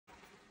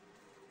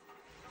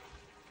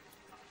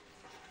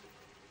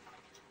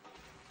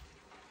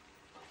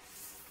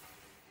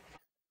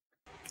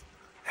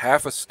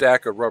half a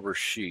stack of rubber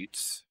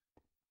sheets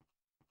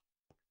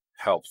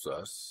helps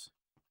us.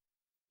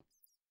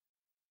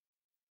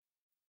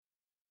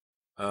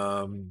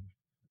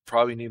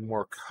 Probably need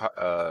more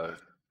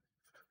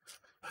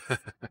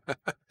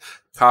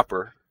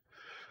copper.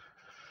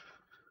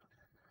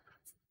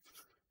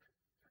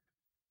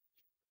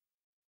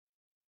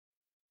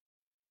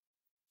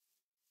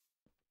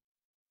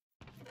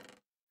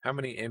 How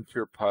many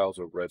impure piles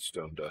of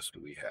redstone dust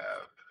do we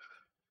have?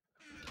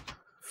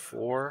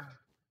 4.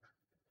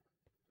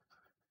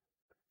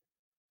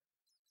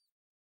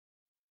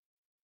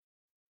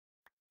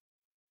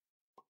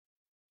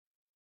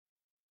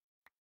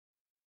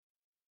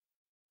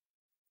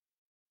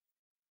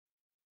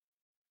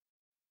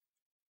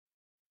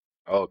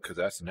 Oh, because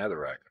that's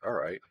netherrack. All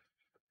right.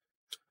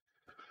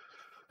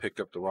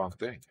 Picked up the wrong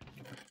thing.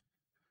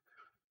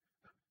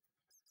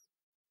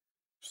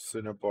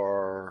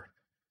 Cinnabar.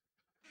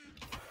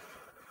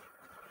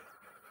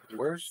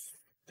 Where's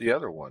the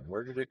other one?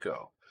 Where did it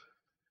go?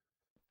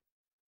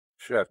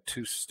 Should have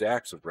 2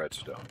 stacks of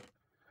redstone.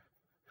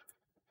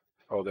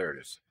 Oh, there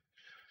it is.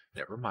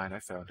 Never mind, I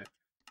found it.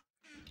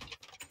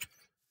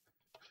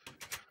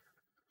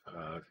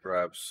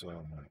 Grab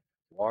some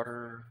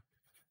water.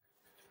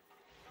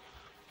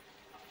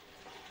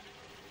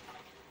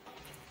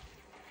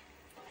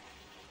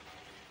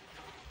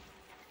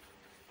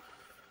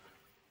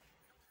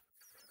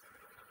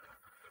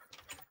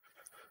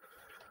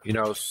 You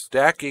know,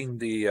 stacking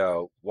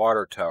the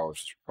water towers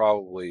is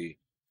probably,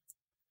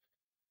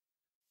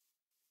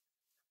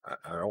 I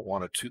don't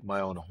want to toot my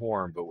own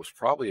horn, but was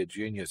probably a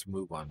genius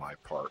move on my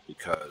part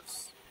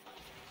because,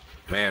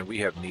 man, we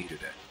have needed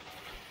it.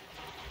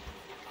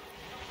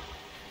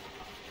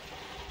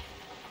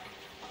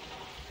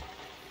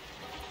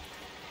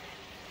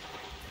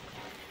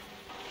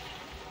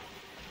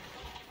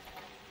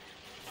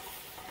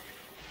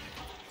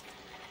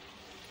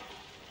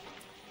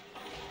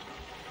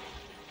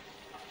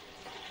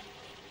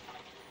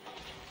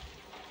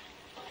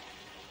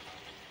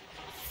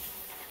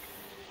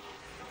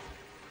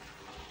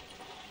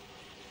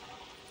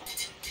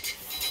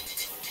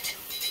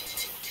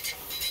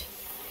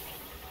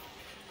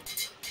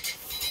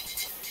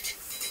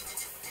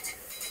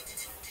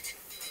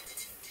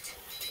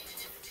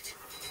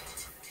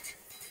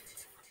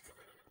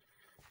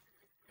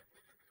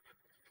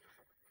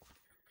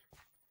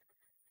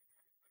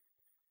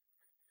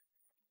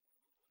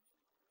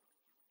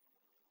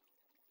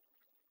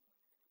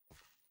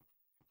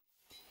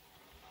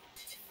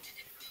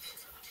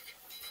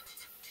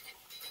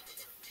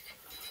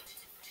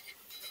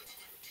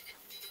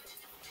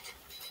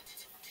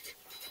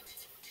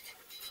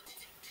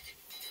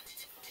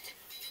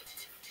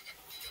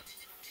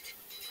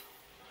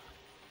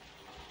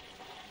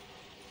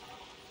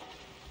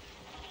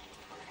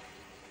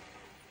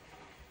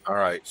 All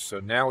right, so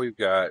now we've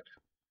got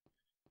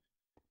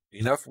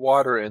enough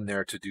water in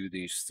there to do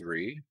these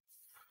 3.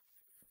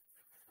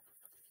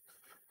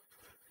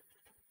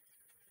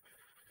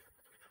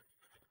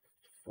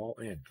 Fall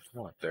in.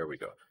 Come on, there we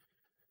go.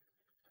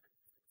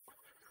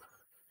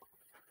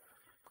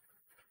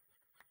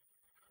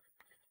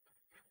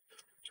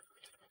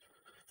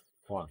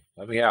 Come on,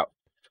 let me out.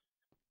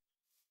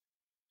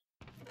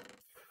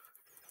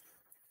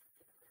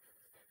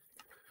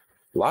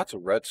 Lots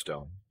of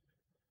redstone.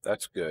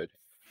 That's good.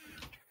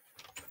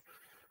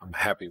 I'm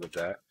happy with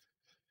that.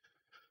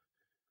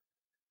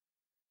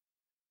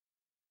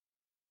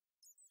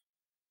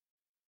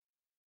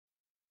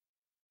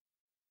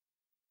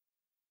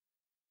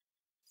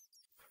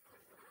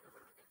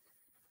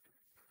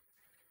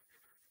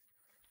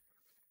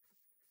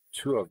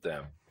 Two of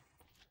them.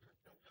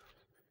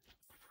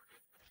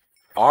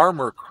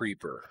 Armor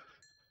creeper.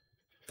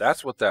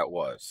 That's what that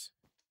was.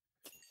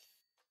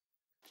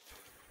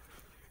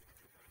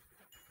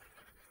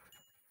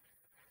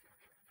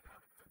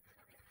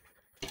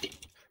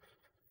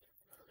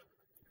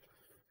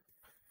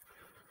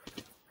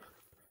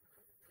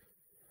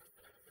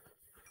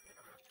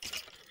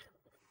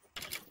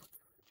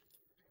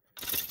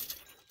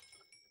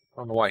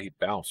 I don't know why he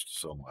bounced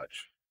so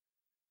much.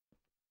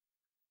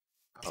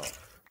 Oh,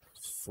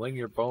 sling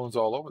your bones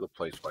all over the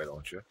place, why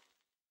don't you?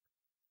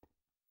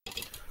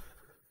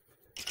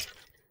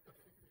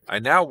 I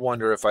now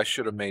wonder if I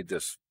should have made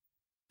this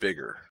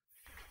bigger,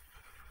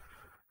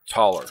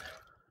 taller.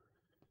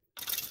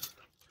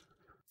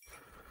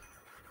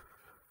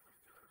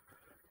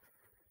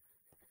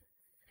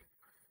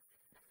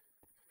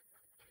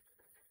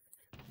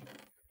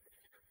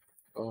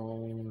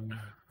 Bone,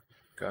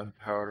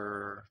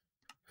 gunpowder.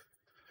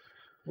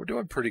 We're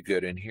doing pretty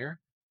good in here.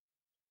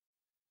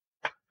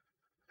 At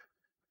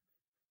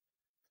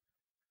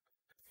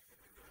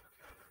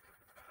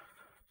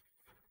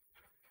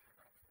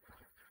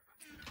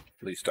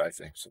least I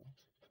think so.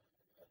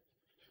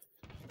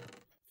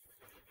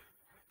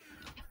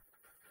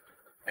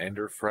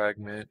 Ender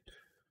fragment.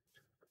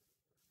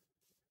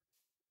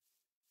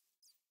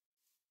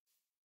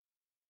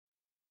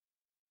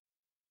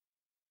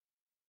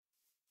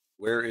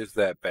 Where is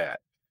that bat?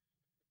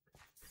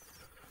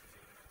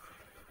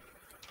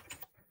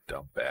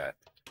 Dumb bat.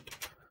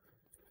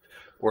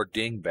 Or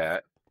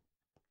dingbat.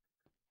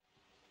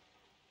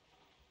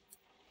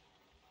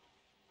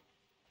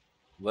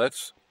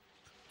 Let's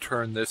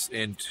turn this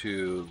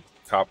into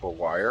copper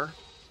wire.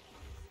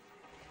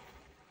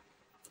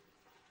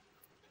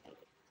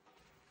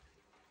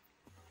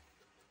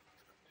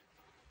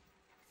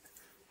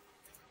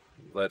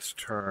 Let's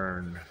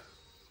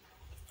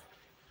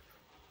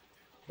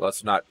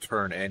not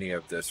turn any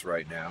of this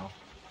right now.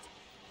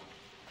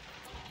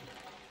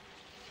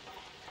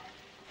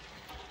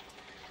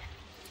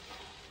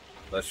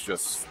 Let's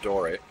just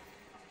store it.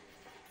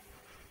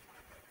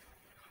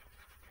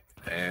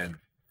 And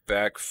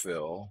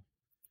backfill.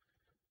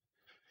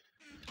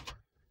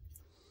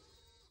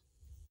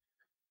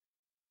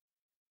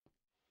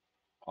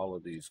 All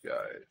of these guys.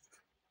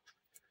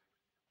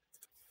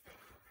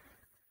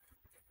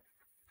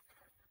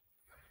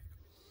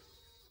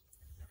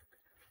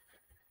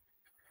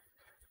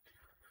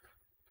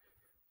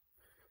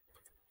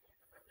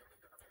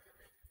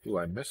 Ooh,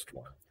 I missed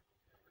one.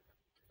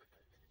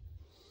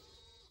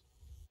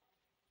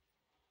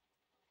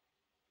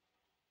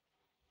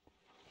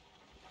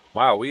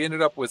 Wow, we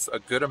ended up with a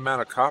good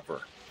amount of copper.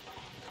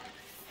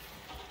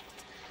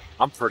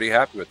 I'm pretty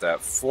happy with that.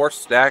 4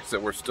 stacks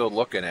that we're still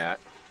looking at.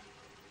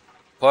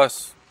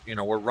 Plus, you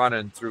know, we're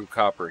running through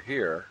copper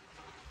here.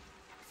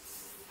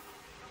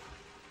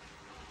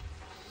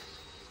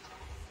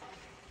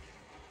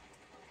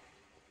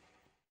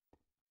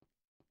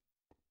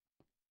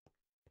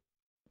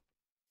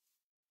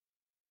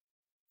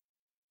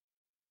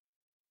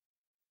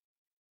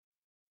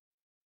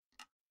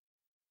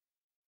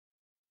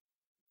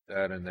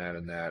 That and that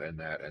and that and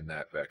that and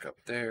that back up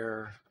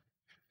there.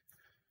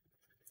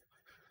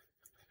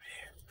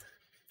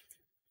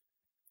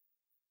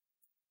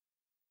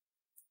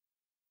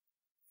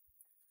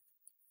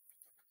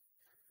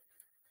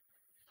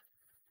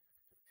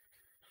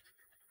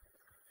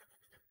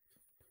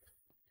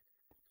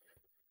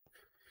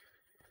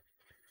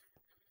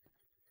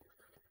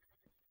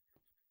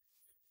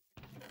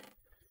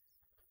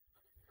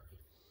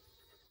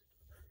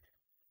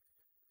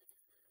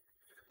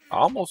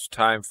 Almost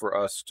time for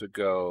us to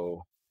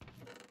go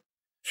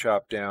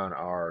chop down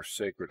our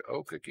sacred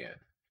oak again.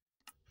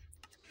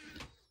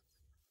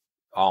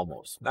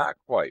 Almost. Not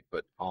quite,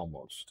 but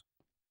almost.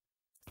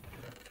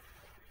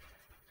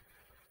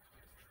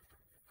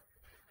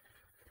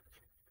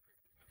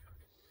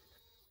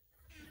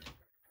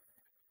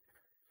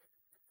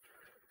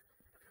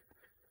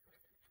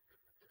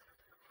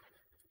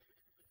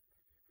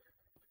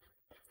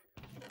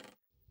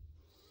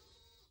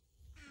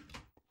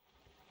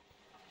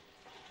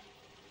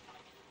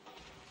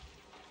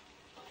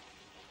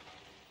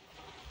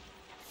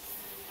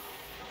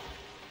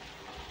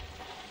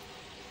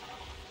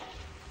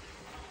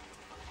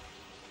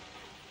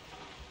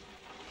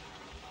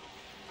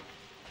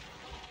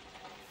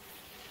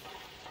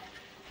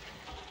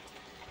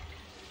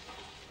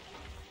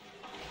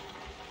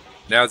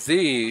 Now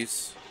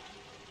these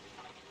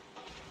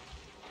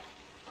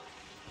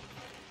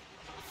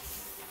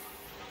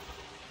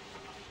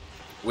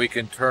we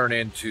can turn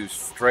into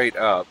straight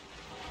up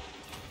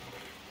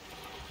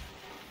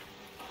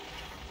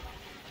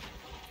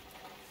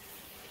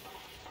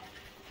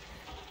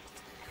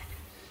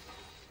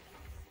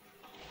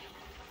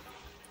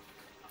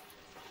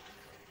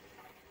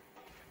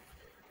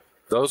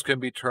those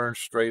can be turned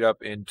straight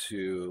up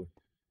into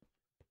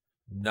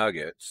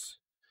nuggets.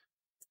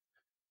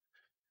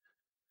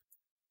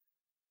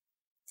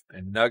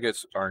 And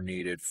nuggets are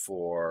needed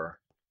for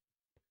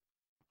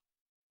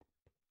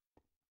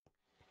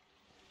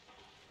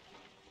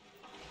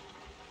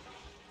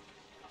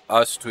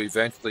us to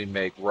eventually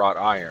make wrought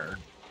iron.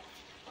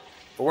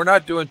 But we're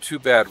not doing too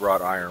bad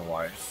wrought iron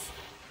wise.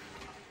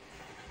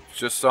 It's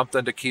just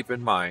something to keep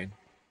in mind.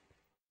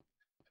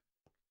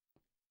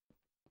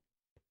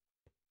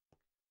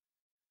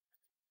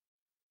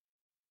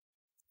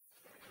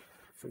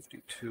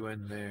 $52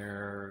 in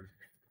there.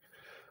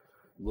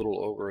 A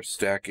little over a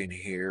stack in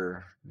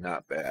here.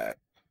 Not bad.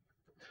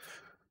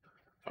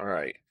 All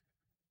right.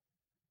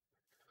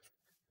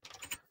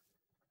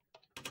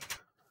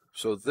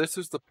 So this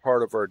is the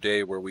part of our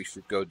day where we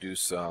should go do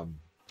some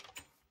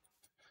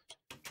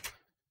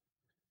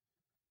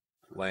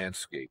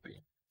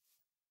landscaping.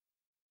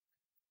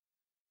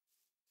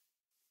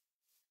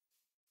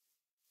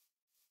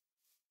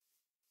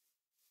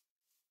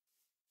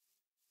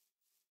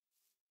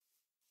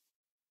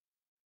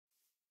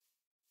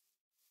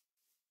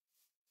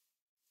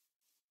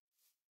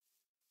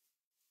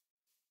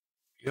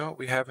 You know what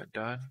we haven't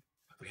done?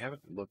 We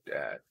haven't looked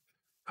at.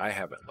 I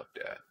haven't looked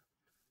at.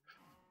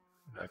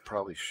 I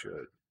probably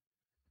should.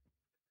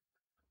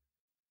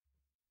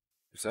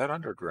 Is that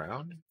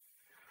underground?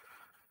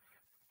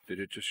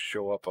 Did it just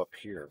show up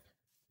here?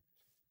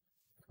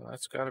 Well,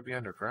 that's got to be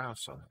underground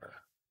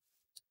somewhere.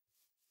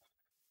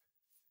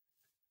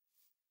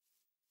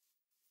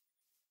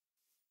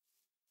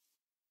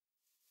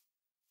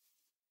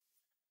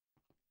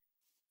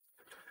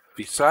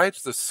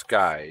 Besides the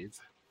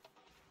skies,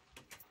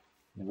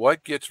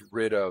 what gets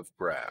rid of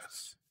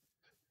grass?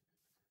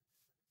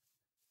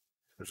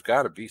 There's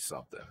got to be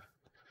something,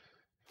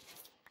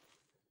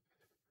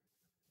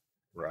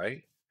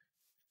 right?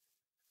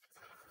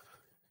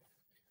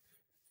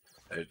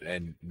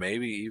 And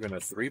maybe even a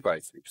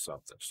 3x3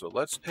 something. So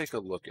let's take a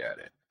look at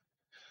it.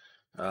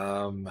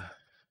 No,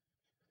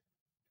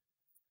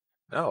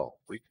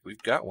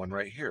 we've got one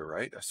right here,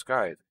 right? A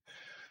scythe.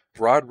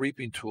 Broad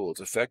reaping tools,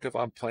 effective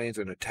on planes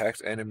and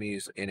attacks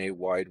enemies in a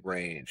wide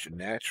range.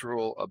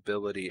 Natural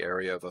ability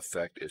area of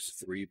effect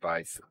is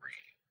 3x3.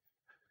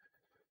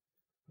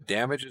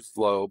 Damage is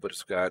low, but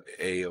it's got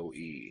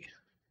AoE.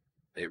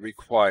 It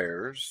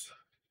requires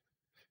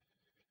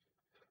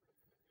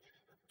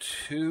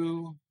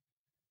 2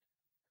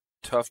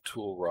 tough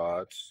tool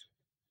rods,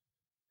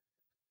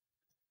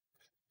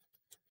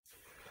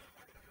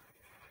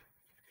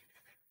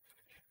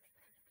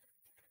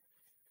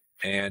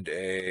 and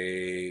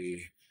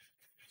a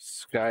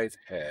scythe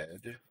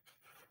head.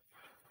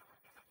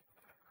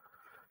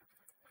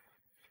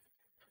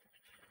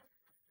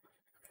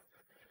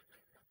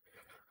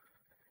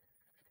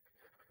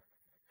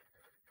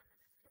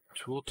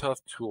 Tough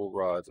tool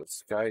rods, a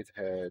scythe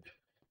head.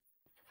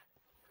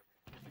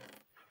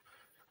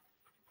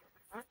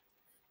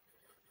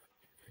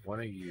 One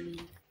of you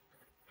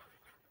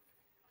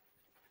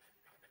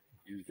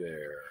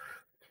there.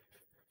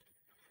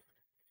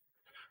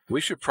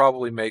 We should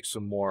probably make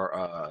some more,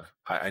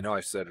 I know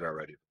I said it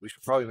already. We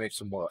should probably make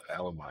some more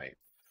alumite.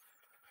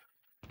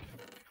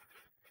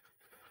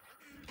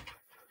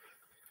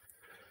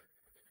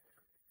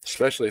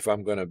 Especially if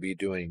I'm going to be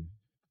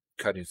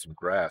cutting some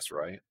grass,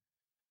 right?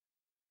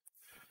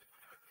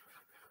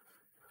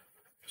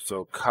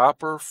 So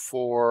copper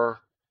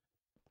for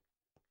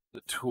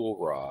the tool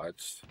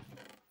rods.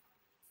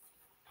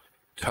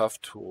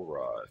 Tough tool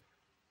rod.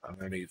 I'm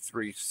going to need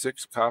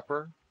 6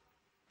 copper.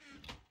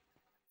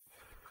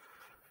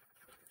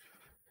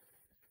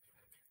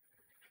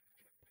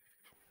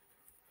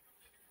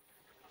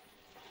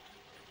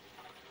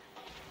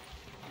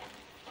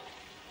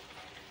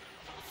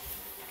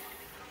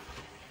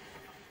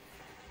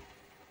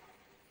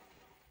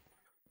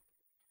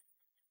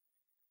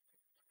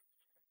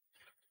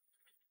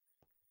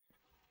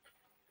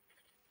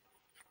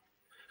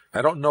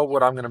 I don't know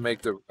what I'm going to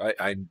make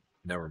I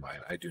never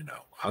mind. I do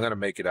know. I'm going to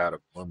make it out of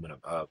aluminum,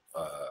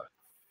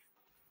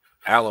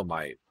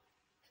 alumite.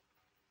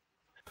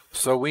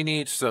 So we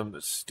need some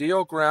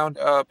steel ground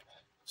up,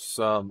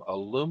 some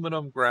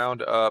aluminum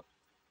ground up,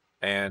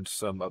 and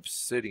some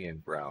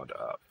obsidian ground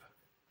up.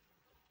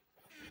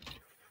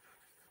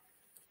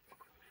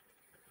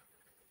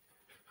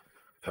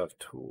 Tough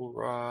tool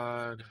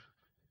rod.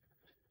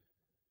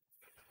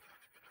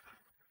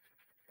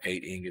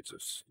 8 ingots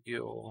of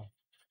steel.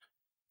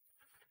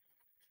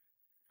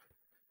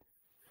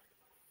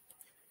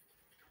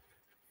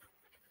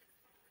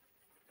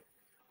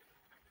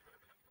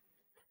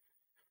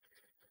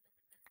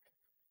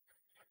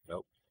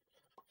 Nope.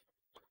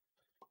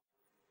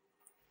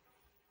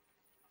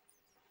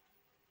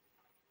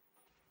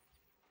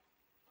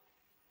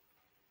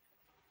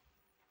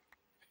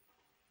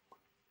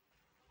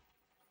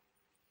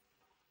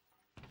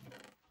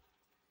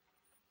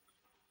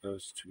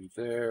 Those 2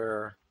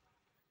 there.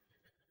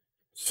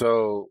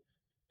 So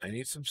I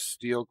need some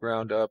steel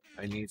ground up.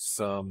 I need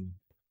some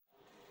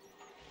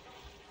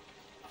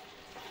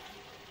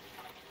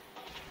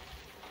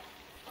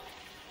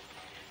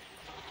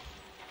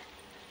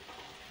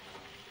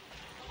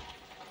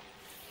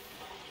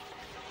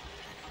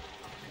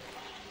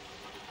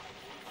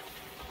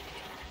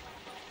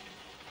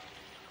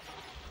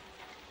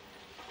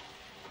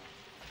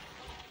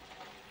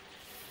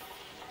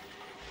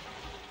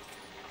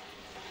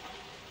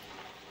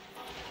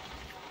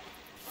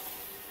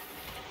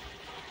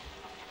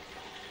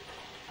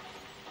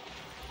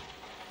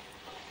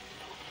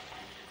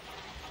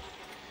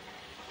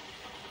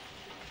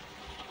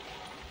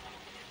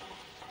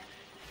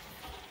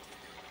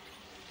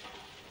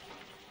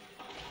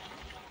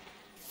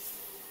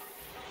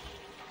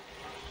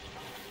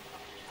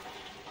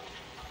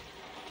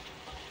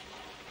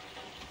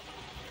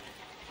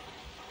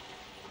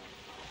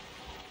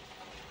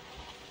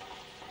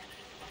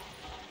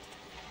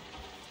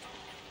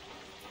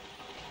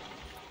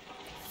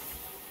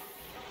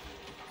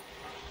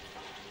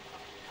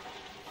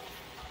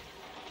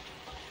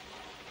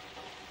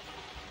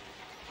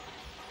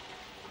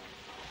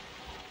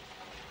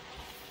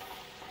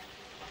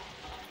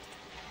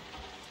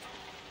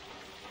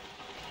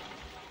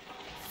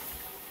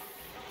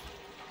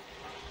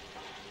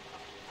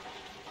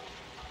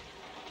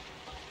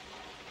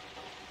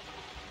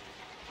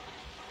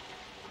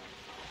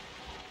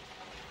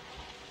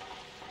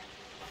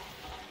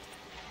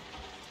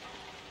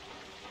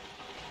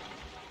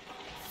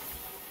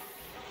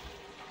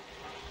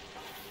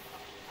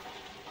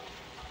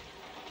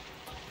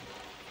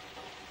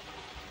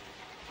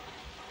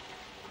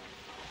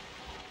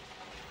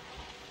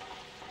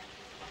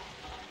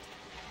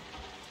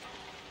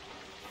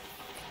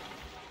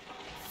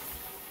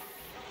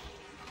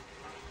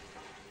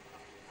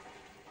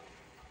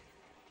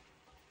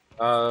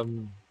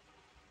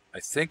I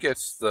think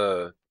it's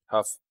the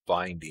tough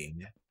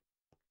binding.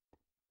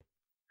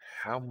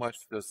 How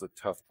much does the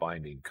tough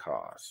binding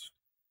cost?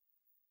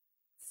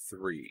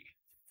 3.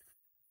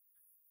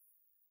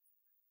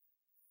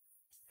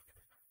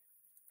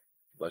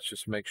 Let's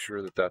just make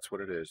sure that that's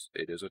what it is.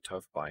 It is a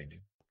tough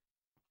binding.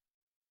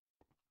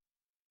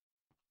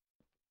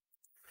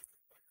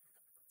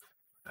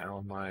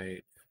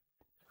 Alumite.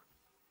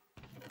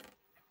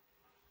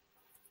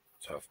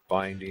 Tough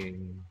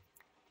binding.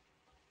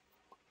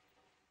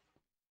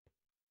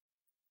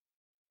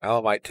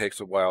 Alumite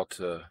takes a while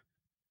to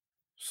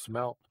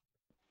smelt.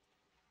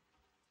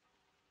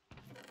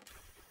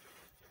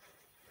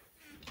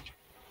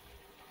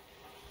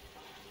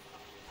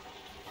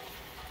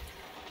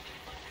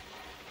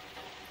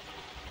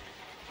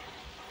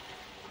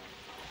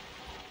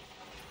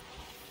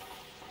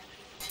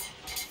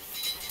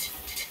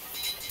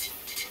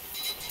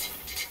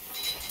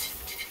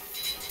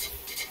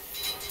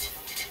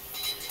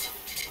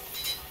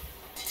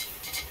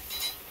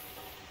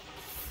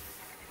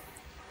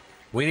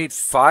 We need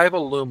 5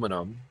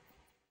 aluminum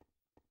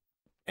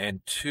and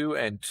 2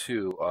 and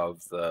 2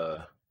 of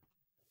the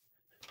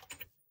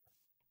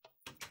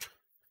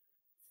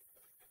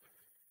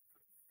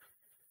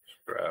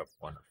grab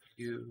one of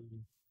you.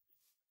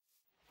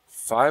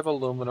 5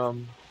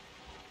 aluminum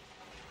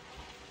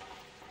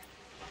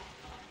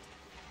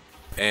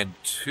and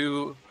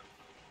 2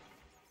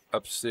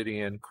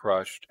 obsidian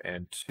crushed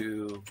and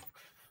 2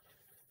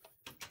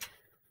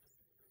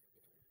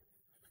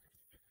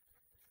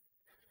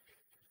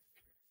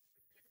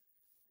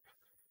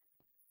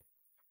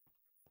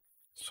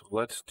 so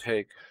let's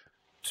take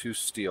 2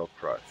 steel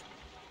crushed.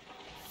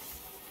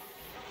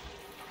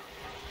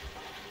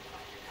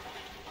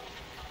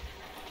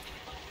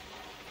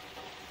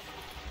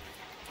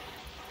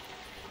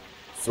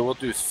 So we'll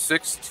do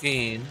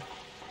 16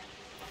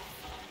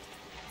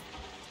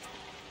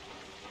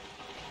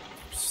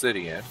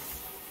 obsidian.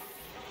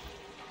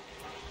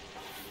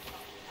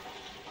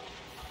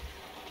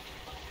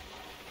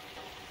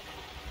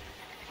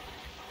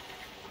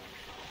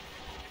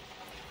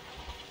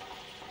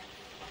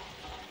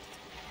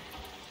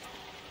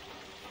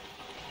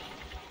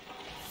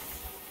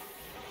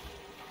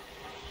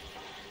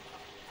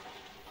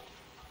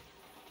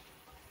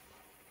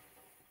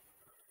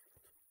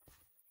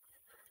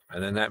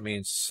 And then that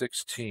means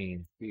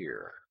 16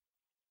 here.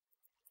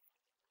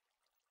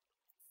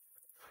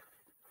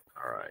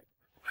 All right.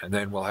 And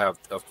then we'll have,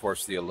 of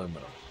course, the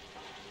aluminum.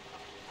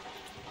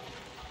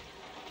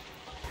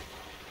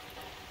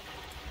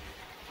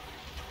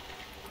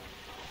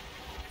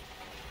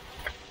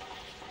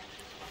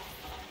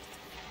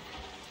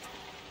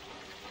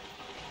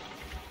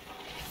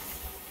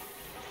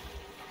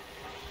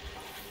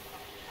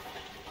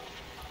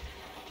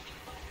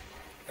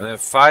 And then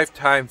 5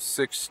 times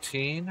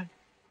 16.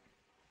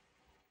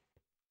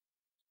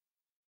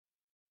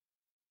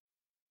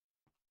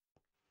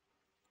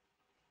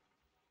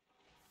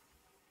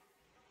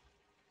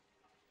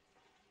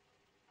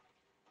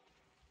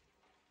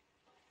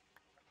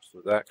 So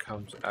that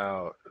comes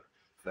out,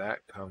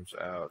 that comes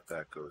out,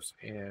 that goes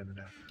in.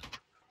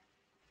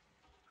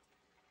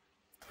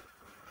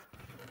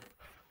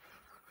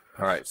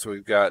 All right, so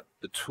we've got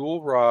the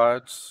tool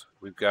rods,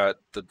 we've got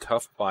the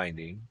tough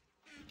binding.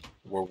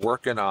 We're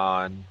working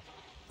on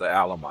the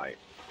alumite.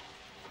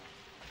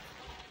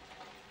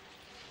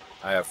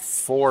 I have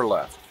 4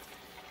 left.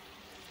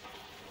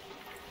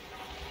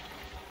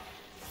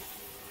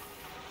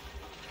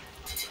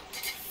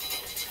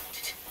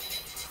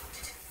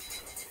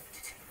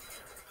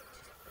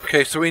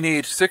 Okay, so we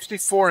need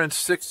 64 and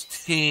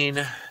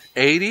 16,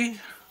 80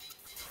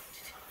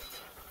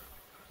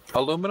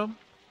 aluminum.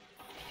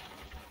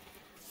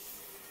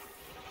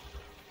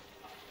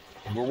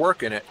 We're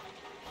working it.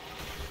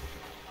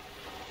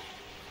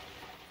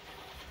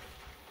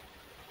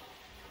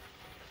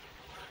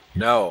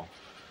 No.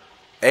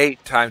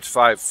 8 times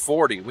 5,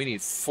 40. We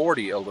need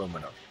 40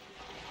 aluminum.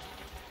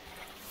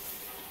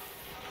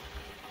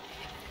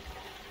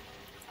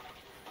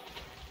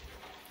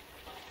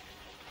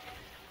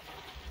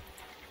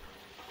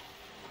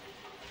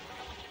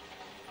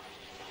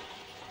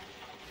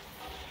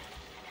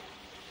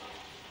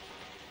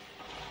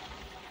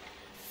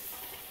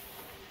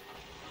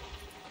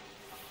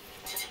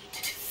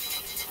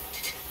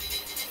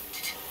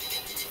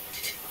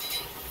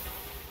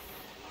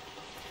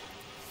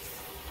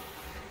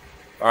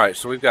 All right,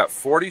 so we've got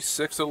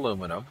 46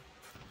 aluminum.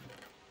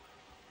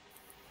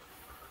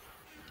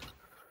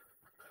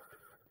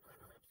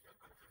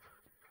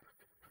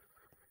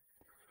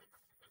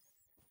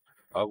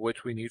 Of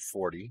which we need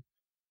 40.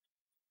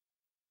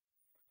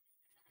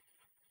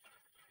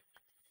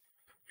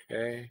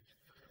 Okay.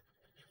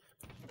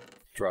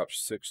 Drop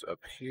 6 up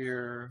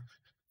here.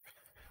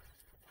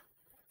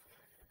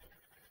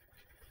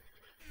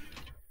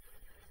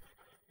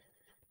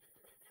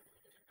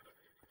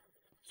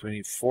 So we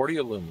need 40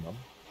 aluminum.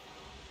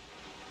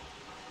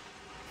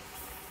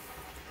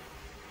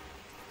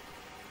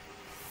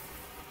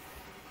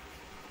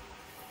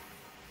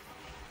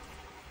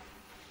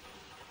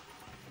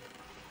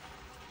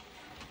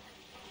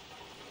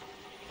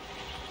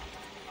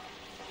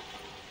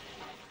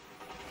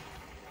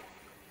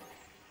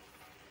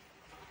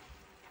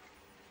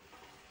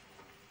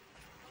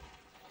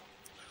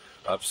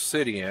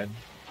 obsidian.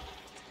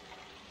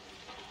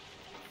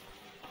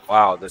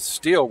 Wow, the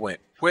steel went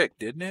quick,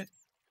 didn't it?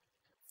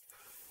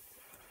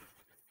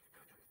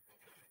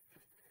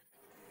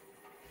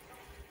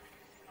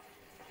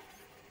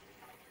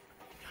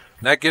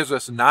 And that gives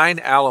us 9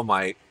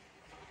 alumite.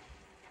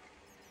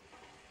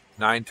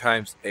 9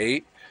 times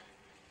 8.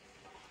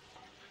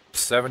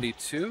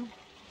 72.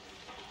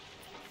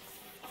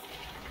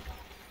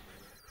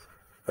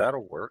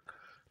 That'll work.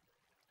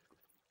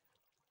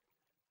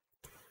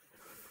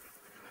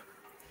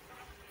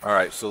 All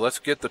right, so let's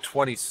get the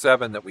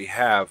 27 that we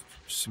have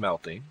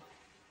smelting.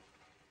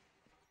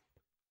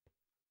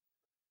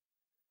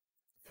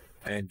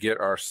 And get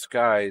our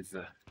skies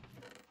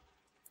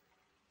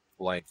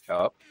blank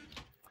up.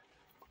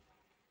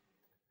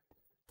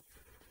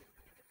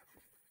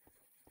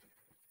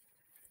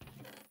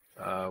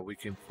 We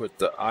can put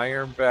the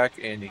iron back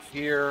in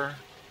here.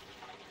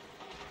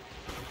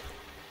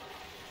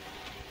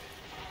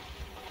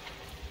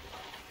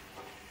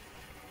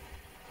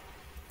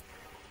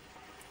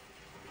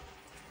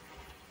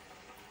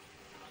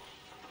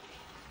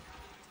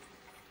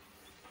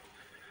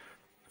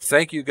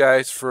 Thank you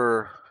guys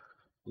for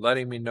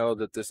letting me know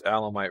that this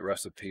alumite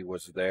recipe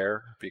was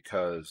there,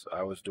 because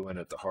I was doing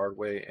it the hard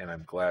way, and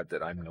I'm glad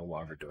that I'm no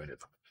longer doing it,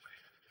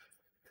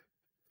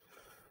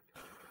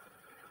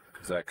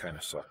 because that kind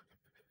of sucked.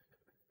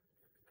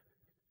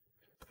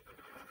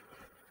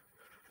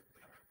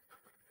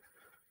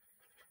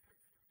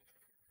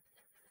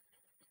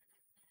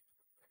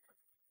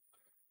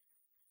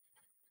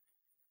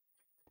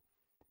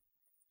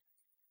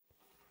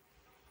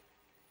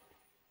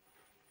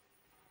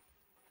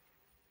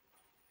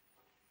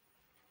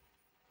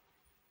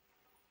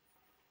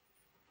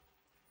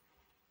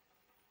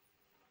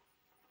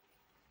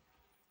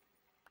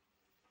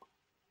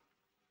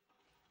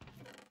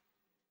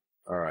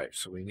 All right,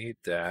 so we need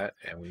that,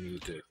 and we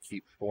need to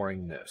keep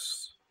pouring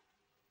this.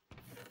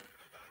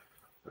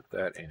 Put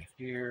that in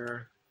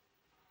here.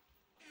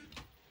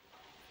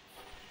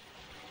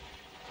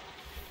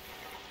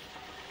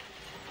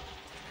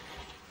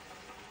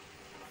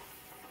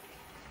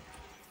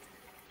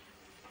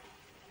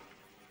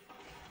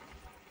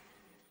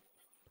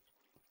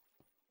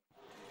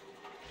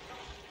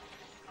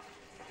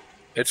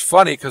 It's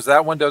funny because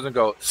that one doesn't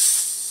go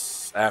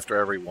after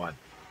every one.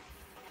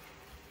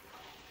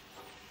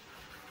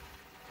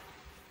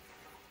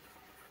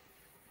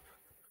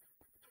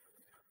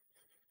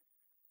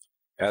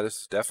 Yeah,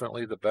 this is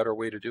definitely the better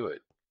way to do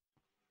it.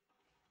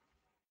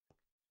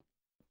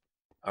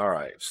 All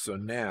right, so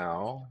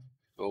now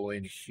go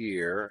in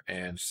here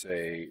and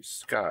say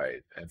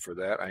sky. And for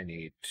that, I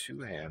need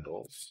 2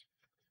 handles,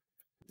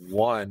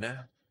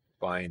 1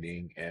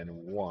 binding, and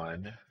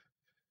 1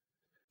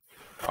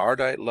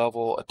 Ardite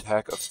level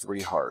attack of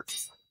 3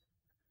 hearts.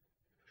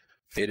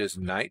 It is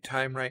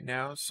nighttime right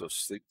now, so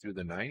sleep through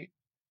the night.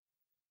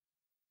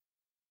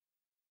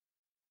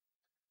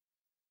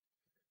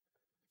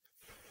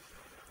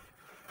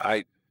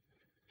 I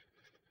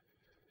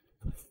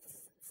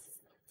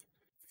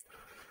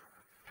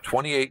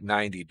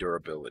 2890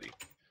 durability.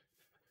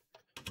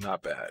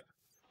 Not bad.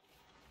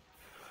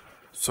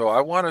 So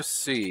I want to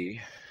see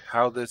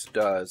how this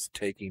does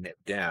taking it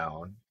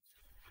down.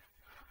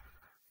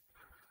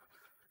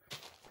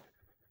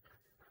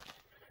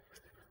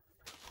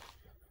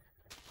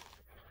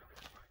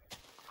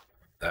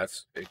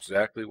 That's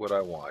exactly what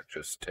I want.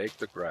 Just take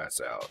the grass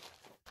out.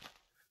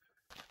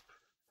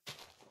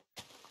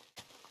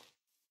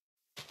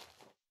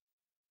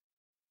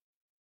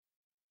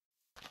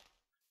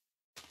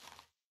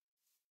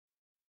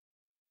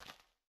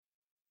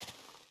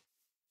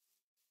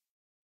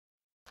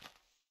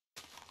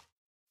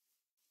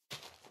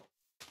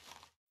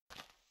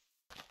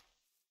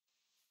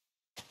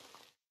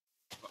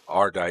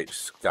 Ardite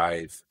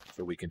skies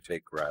so we can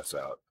take grass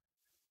out.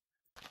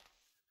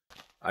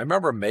 I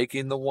remember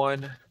making the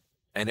one,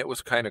 and it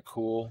was kind of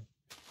cool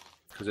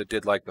because it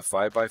did like the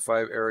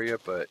 5x5 area,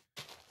 but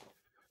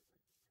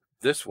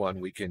this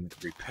one we can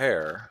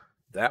repair.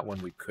 That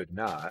one we could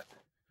not.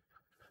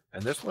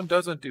 And this one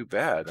doesn't do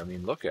bad. I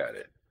mean, look at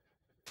it.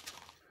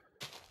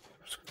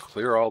 Just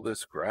clear all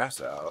this grass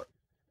out.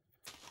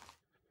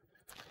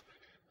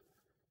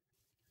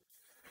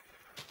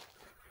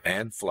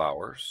 And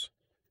flowers.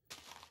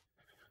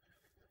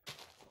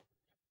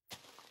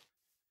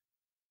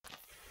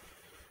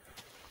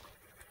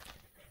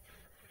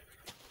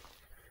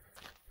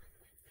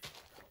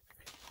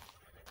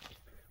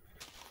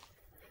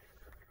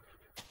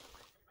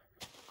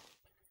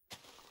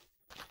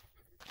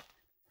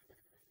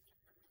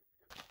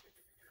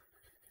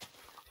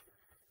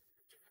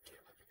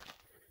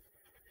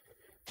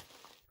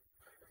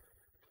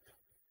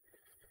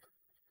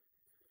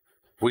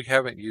 We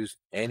haven't used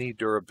any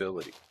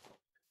durability.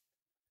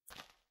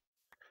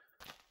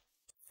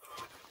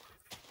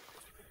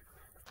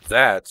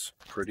 That's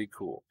pretty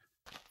cool.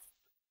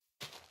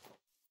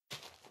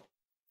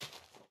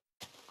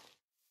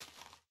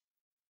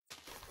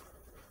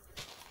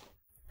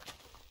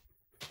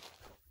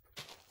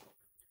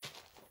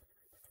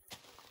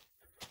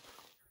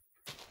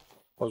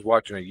 I was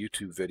watching a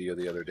YouTube video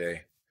the other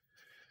day.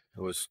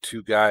 It was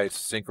two guys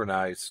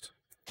synchronized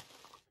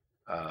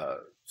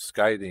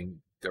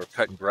scything. They were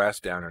cutting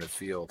grass down in a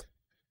field.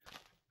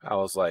 I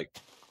was like,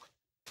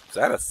 is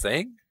that a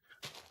thing?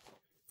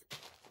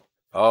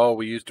 Oh,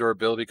 we used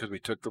durability because we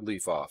took the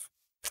leaf off.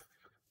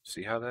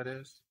 See how that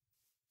is?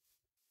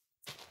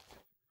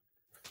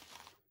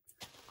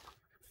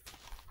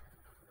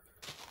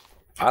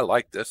 I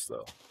like this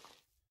though.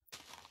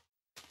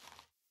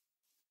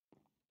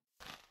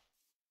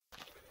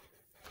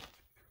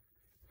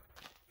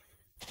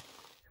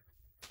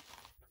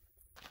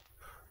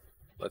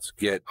 Let's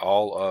get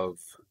all of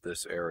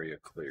this area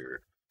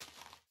cleared.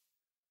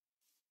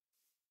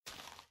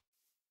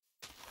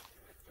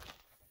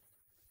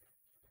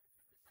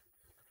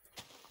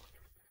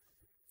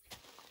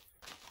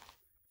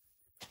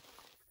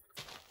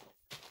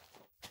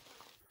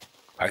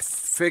 I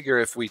figure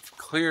if we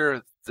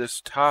clear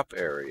this top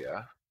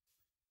area,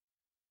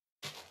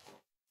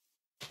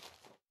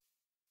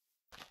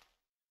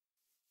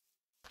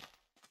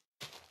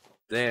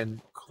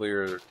 then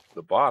clear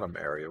the bottom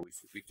area, we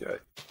should be good.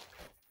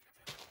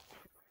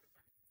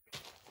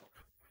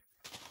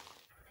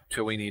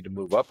 Till we need to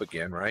move up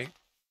again, right?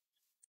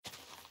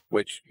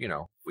 Which, you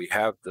know, we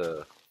have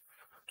the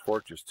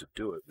torches to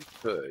do it. We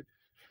could.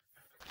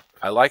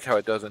 I like how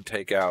it doesn't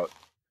take out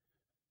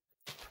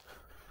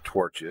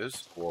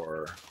torches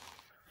or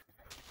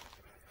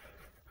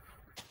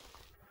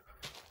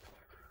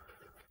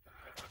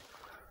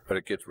but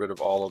it gets rid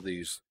of all of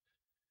these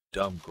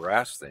dumb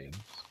grass things.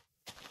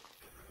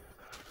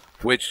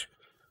 Which,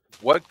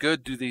 what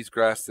good do these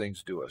grass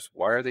things do us?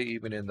 Why are they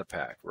even in the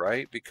pack,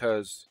 right?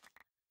 Because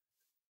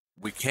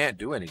we can't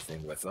do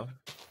anything with them.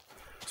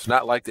 It's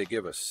not like they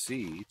give us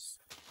seeds.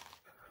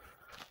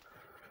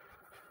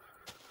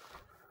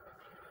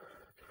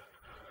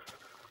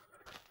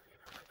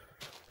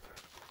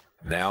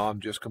 Now I'm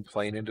just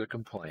complaining to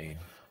complain.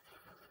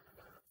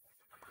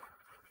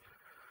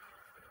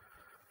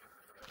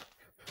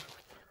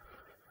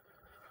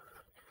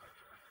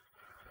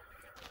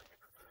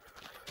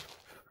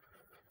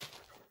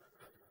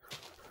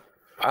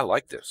 I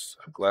like this.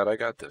 I'm glad I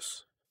got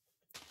this.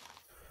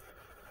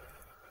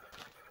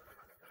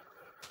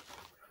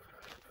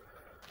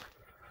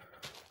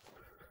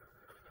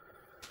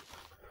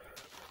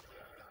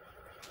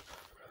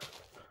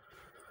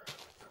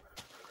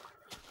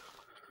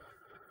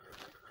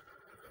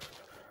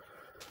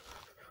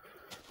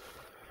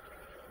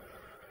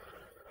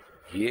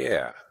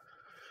 Yeah.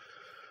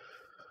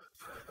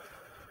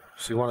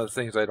 See, one of the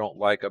things I don't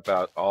like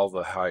about all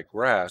the high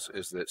grass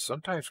is that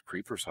sometimes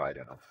creepers hide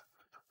in them.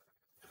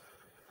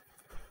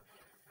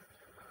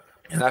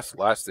 And that's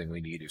the last thing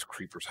we need is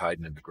creepers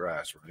hiding in the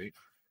grass, right?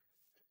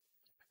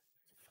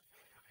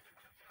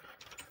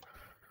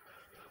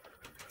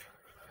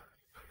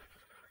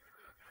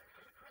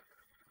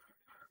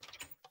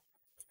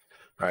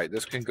 All right,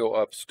 this can go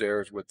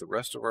upstairs with the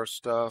rest of our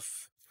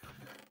stuff.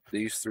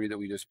 These three that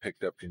we just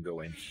picked up can go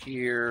in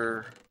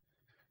here.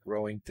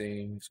 Growing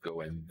things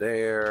go in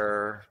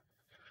there.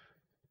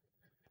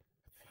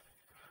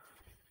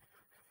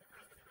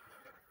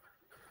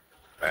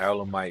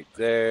 Alumite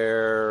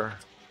there.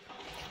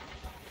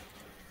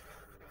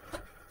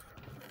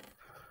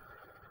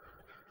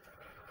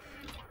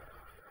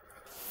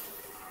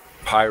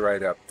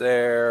 Pyrite up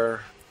there.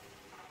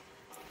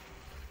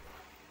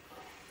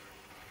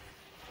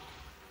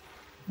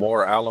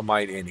 More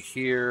alumite in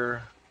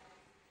here.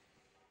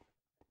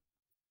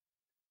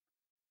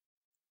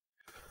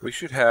 We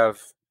should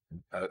have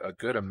a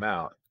good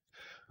amount.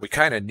 We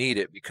kind of need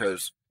it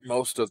because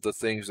most of the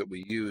things that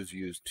we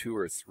use 2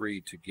 or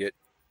 3 to get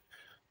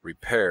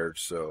repaired,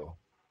 so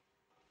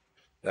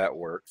that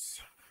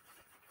works.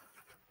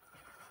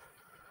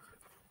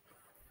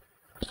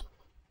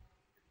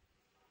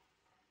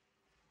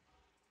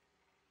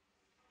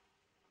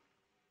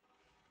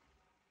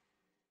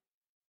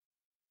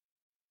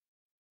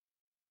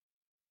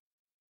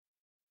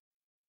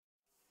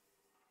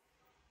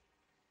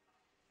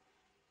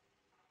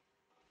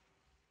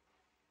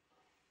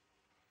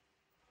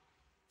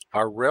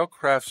 Our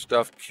railcraft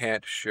stuff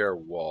can't share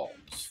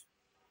walls.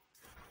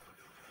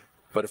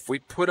 But if we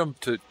put them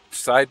to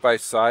side by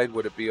side,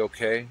 would it be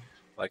okay?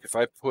 Like if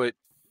I put,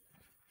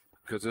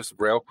 because this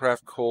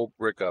railcraft coal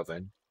brick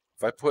oven,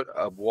 if I put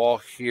a wall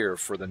here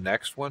for the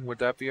next one, would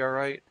that be all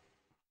right?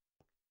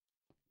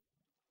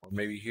 Or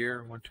maybe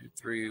here, 1, 2,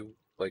 3,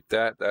 like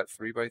that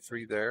 3 by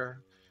 3 there.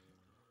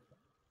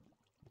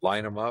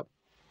 Line them up.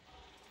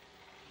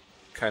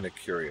 Kind of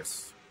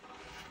curious.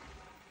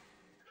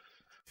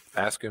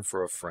 Asking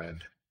for a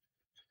friend.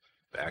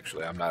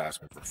 Actually, I'm not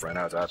asking for a friend.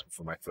 I was asking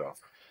for myself.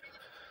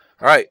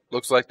 All right.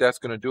 Looks like that's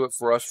going to do it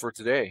for us for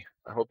today.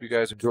 I hope you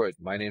guys enjoyed.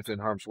 My name's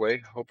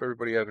NHarmzWay. Hope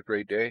everybody has a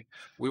great day.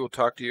 We will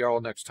talk to you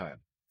all next time.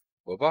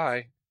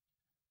 Bye-bye.